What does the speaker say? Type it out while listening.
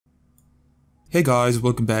Hey guys,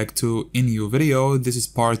 welcome back to a new video. This is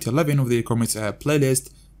part 11 of the e-commerce app playlist,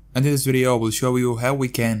 and in this video I will show you how we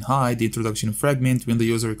can hide the introduction fragment when the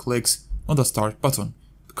user clicks on the start button,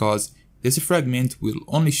 because this fragment will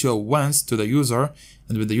only show once to the user,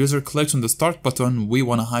 and when the user clicks on the start button we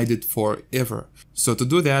want to hide it forever. So to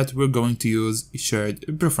do that we're going to use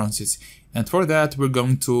shared preferences, and for that we're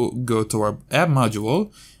going to go to our app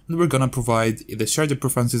module and we're gonna provide the shared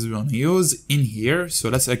preferences we want to use in here. So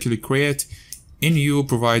let's actually create a new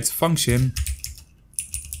provides function,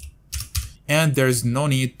 and there's no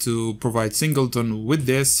need to provide singleton with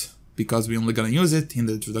this because we're only gonna use it in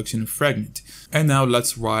the introduction fragment. And now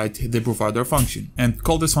let's write the provider function and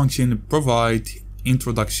call this function provide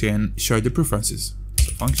introduction shared preferences.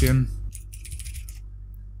 So function,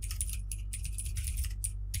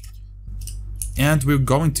 and we're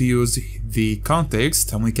going to use the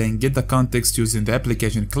context, and we can get the context using the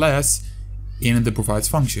application class in the provides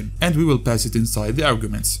function, and we will pass it inside the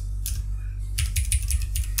arguments.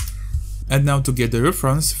 And now to get the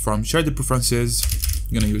reference from shared preferences,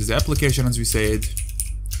 I'm gonna use the application as we said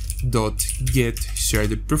dot get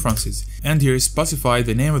shared preferences, and here specify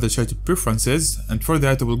the name of the shared preferences, and for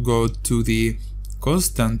that I will go to the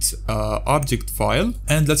constant object file,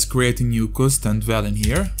 and let's create a new constant val in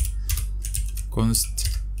here.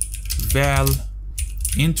 Const val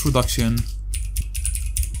introduction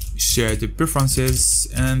shared preferences,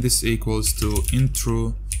 and this equals to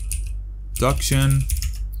introduction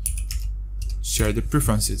shared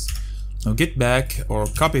preferences. Now get back or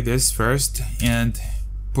copy this first and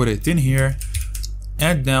put it in here,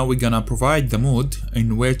 and now we're gonna provide the mode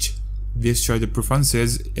in which this shared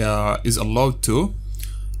preferences is allowed to.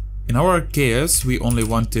 In our case we only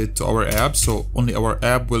want it to our app, so only our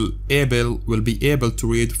app will be able to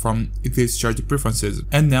read from these shared preferences.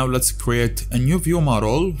 And now let's create a new view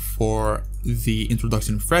model for the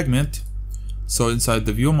introduction fragment. So inside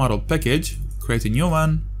the view model package, create a new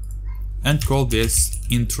one and call this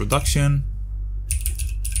introduction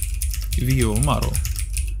view model.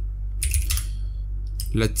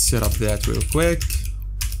 Let's set up that real quick,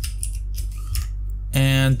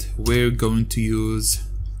 and we're going to use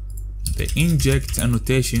the inject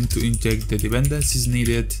annotation to inject the dependencies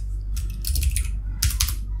needed.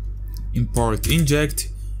 Import inject,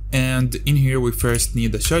 and in here we first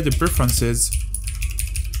need the shared preferences,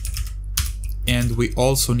 and we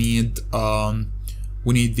also need the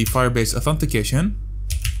Firebase authentication,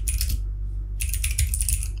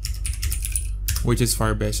 which is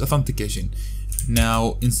Firebase authentication.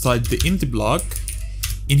 Now inside the int block,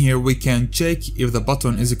 in here we can check if the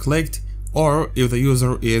button is clicked or if the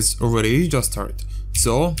user is already registered.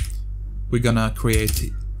 So we're gonna create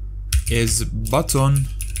is button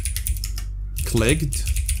clicked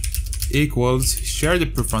equals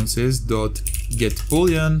shared preferences dot get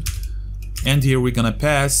boolean, and here we're gonna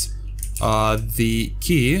pass the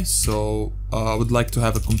key. So I would like to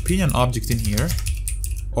have a companion object in here,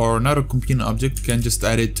 or not a companion object, you can just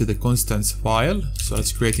add it to the constants file. So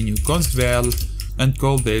let's create a new const val and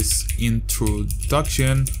call this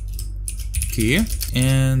introduction key,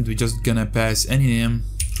 and we're just gonna pass any name,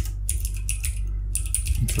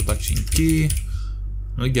 introduction key.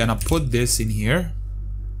 We're gonna put this in here.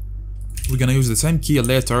 We're gonna use the same key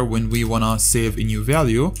later when we wanna save a new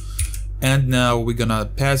value, and now we're gonna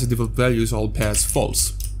pass the default values, all pass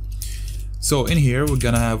false. So in here we're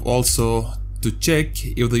gonna have also to check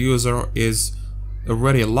if the user is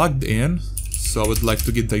already logged in. So I would like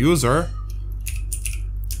to get the user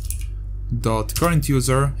dot current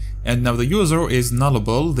user, and now the user is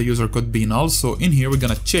nullable, the user could be null. So in here we're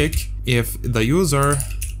gonna check if the user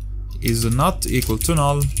is not equal to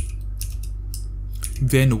null,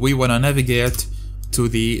 then we wanna navigate to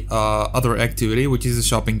the other activity, which is the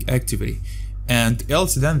shopping activity. And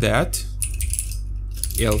else than that,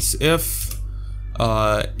 else if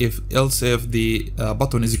the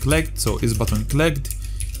button is clicked, so is button clicked,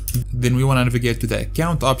 then we wanna navigate to the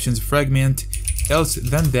account options fragment. Else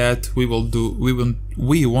than that we won't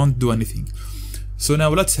do anything. So now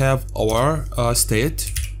let's have our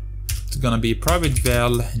state. It's gonna be private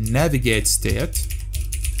val navigate state,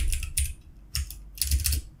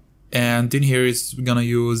 and in here is we're gonna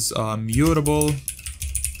use mutable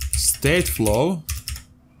state flow.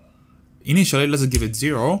 Initially let's give it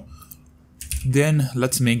 0, then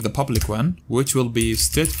let's make the public one, which will be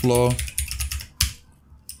state flow.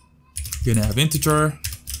 Gonna have integer,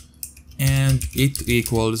 and it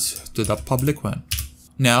equals to the public one.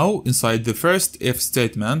 Now inside the first if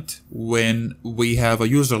statement, when we have a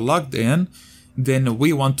user logged in, then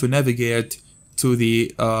we want to navigate to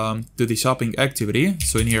the shopping activity.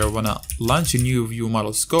 So in here I wanna launch a new view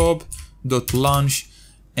model scope dot launch,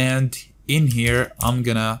 and in here I'm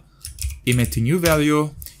gonna emit a new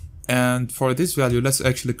value, and for this value let's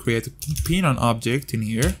actually create a companion object in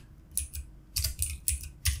here.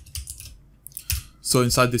 So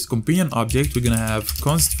inside this companion object we're gonna have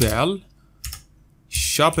const val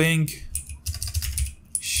shopping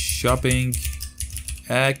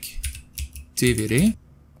activity,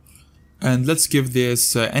 and let's give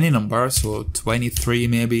this any number, so 23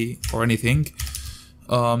 maybe, or anything.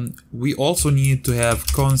 We also need to have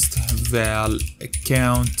const val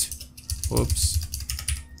count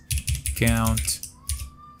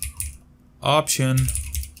options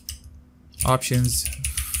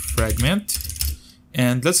fragment,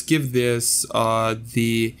 and let's give this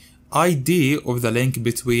the ID of the link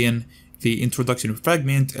between the introduction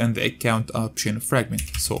fragment and the account option fragment.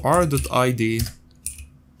 So r.id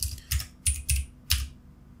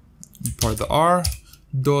for the r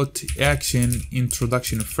dot action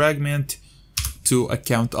introduction fragment to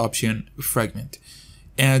account option fragment.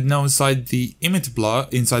 And now inside the emit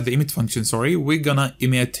block, inside the emit function, sorry, we're gonna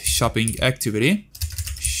emit shopping activity,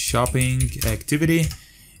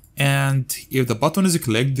 and if the button is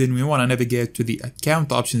clicked, then we want to navigate to the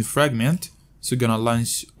account option fragment. So we're gonna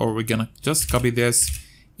launch, or we're gonna just copy this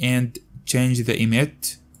and change the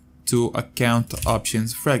emit to account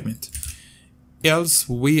options fragment. Else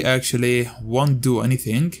we actually won't do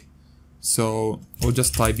anything, so we'll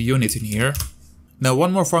just type unit in here. Now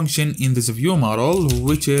one more function in this view model,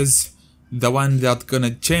 which is the one that's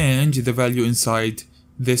gonna change the value inside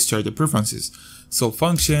this shared preferences. So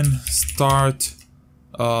function start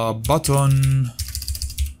button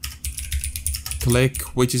click,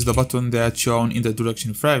 which is the button that's shown in the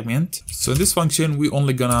introduction fragment. So in this function we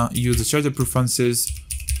only gonna use the shared preferences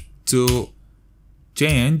to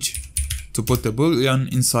put the boolean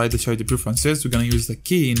inside the shared preferences. We're gonna use the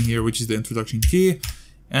key in here, which is the introduction key,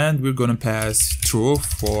 and we're gonna pass true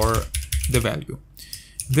for the value.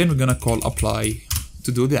 Then we're gonna call apply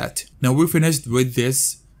to do that. Now we're finished with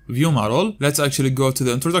this view model. Let's actually go to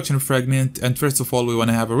the introduction fragment, and first of all we want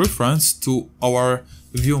to have a reference to our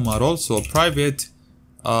view model. So private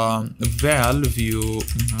val view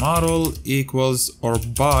model equals or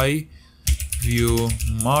by view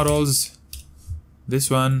models, this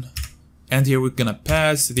one, and here we're gonna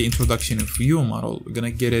pass the introduction view model. We're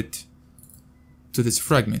gonna get it to this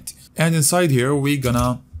fragment, and inside here we're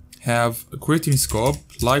gonna have a creating scope,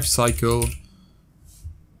 life cycle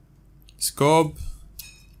scope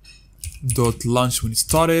dot launch when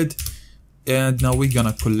started, and now we're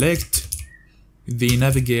gonna collect the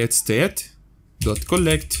navigate state dot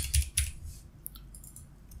collect,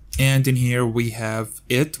 and in here we have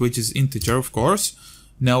it, which is integer of course.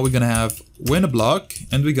 Now we're gonna have when block,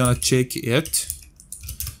 and we're gonna check it.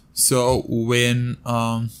 So when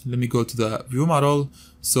let me go to the view model.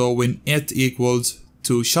 So when it equals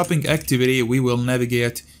to shopping activity, we will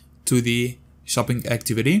navigate to the shopping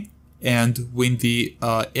activity, and when the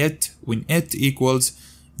when it equals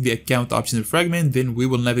the account option fragment, then we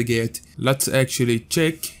will navigate. Let's actually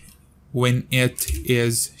check when it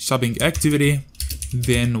is shopping activity,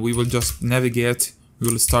 then we will just navigate,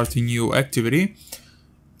 we will start a new activity.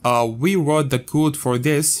 We wrote the code for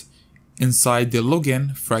this inside the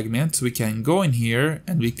login fragment, so we can go in here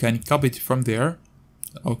and we can copy it from there.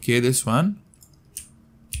 Okay, this one,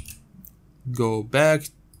 go back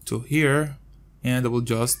to here, and I will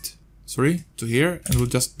just to here, and we'll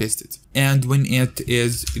just paste it. And when it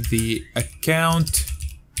is the account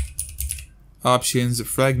options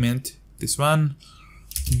fragment, this one,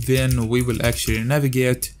 then we will actually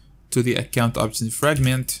navigate to the account options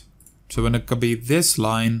fragment. So I'm gonna copy this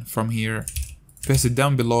line from here, paste it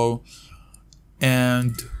down below,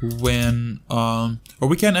 and when or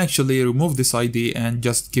we can actually remove this ID and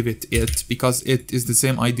just give it because it is the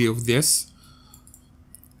same ID of this.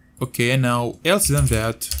 Okay, now else than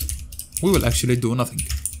that we will actually do nothing.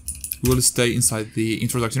 We will stay inside the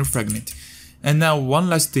introduction fragment. And now one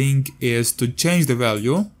last thing is to change the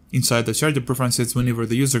value inside the shared preferences whenever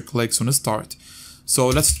the user clicks on a start. So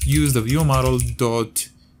let's use the view model dot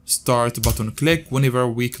start button click whenever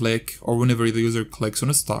we click, or whenever the user clicks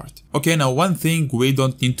on a start. Okay, now one thing we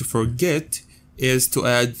don't need to forget is to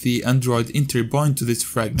add the Android entry point to this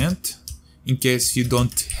fragment in case you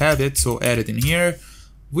don't have it, so add it in here.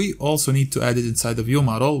 We also need to add it inside the view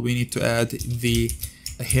model. We need to add the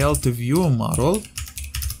health view model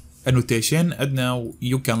annotation, and now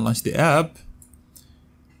you can launch the app.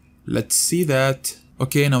 Let's see that.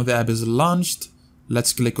 Okay, now the app is launched.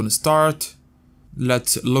 Let's click on start.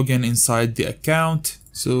 Let's log in inside the account.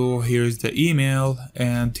 So here's the email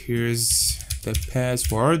and here's the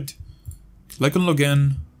password. Click on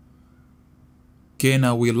login. Okay,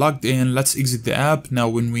 now we logged in. Let's exit the app. Now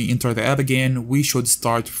when we enter the app again, we should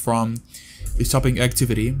start from the shopping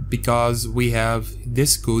activity because we have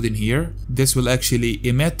this code in here. This will actually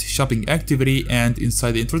emit shopping activity, and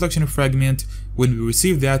inside the introduction fragment, when we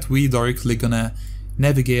receive that, we directly gonna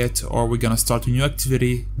navigate, or we're gonna start a new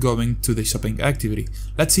activity going to the shopping activity.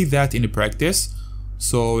 Let's see that in practice.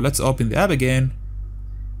 So let's open the app again,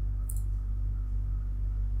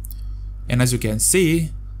 and as you can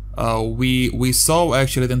see, we saw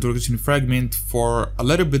actually the introduction fragment for a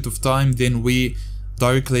little bit of time, then we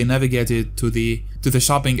directly navigated to the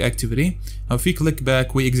shopping activity. Now if we click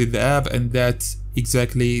back, we exit the app, and that's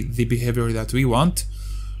exactly the behavior that we want.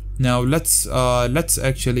 Now let's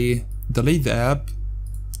actually delete the app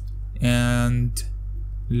and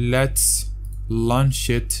let's launch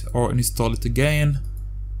it or install it again.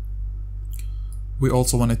 We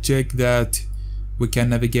also want to check that we can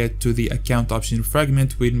navigate to the account option in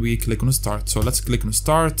Fragment when we click on start. So let's click on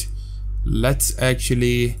start. Let's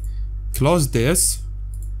actually close this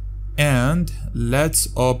and let's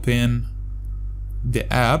open the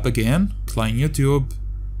app again, client YouTube.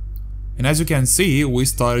 And as you can see, we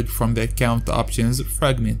started from the account options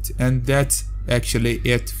fragment, and that's actually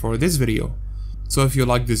it for this video. So if you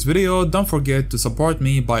like this video, don't forget to support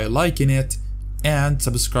me by liking it and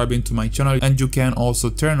subscribing to my channel, and you can also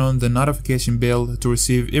turn on the notification bell to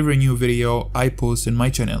receive every new video I post in my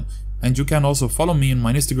channel. And you can also follow me on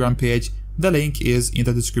my Instagram page. The link is in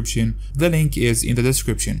the description.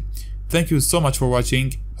 Thank you so much for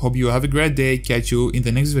watching. Hope you have a great day. Catch you in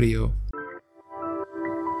the next video.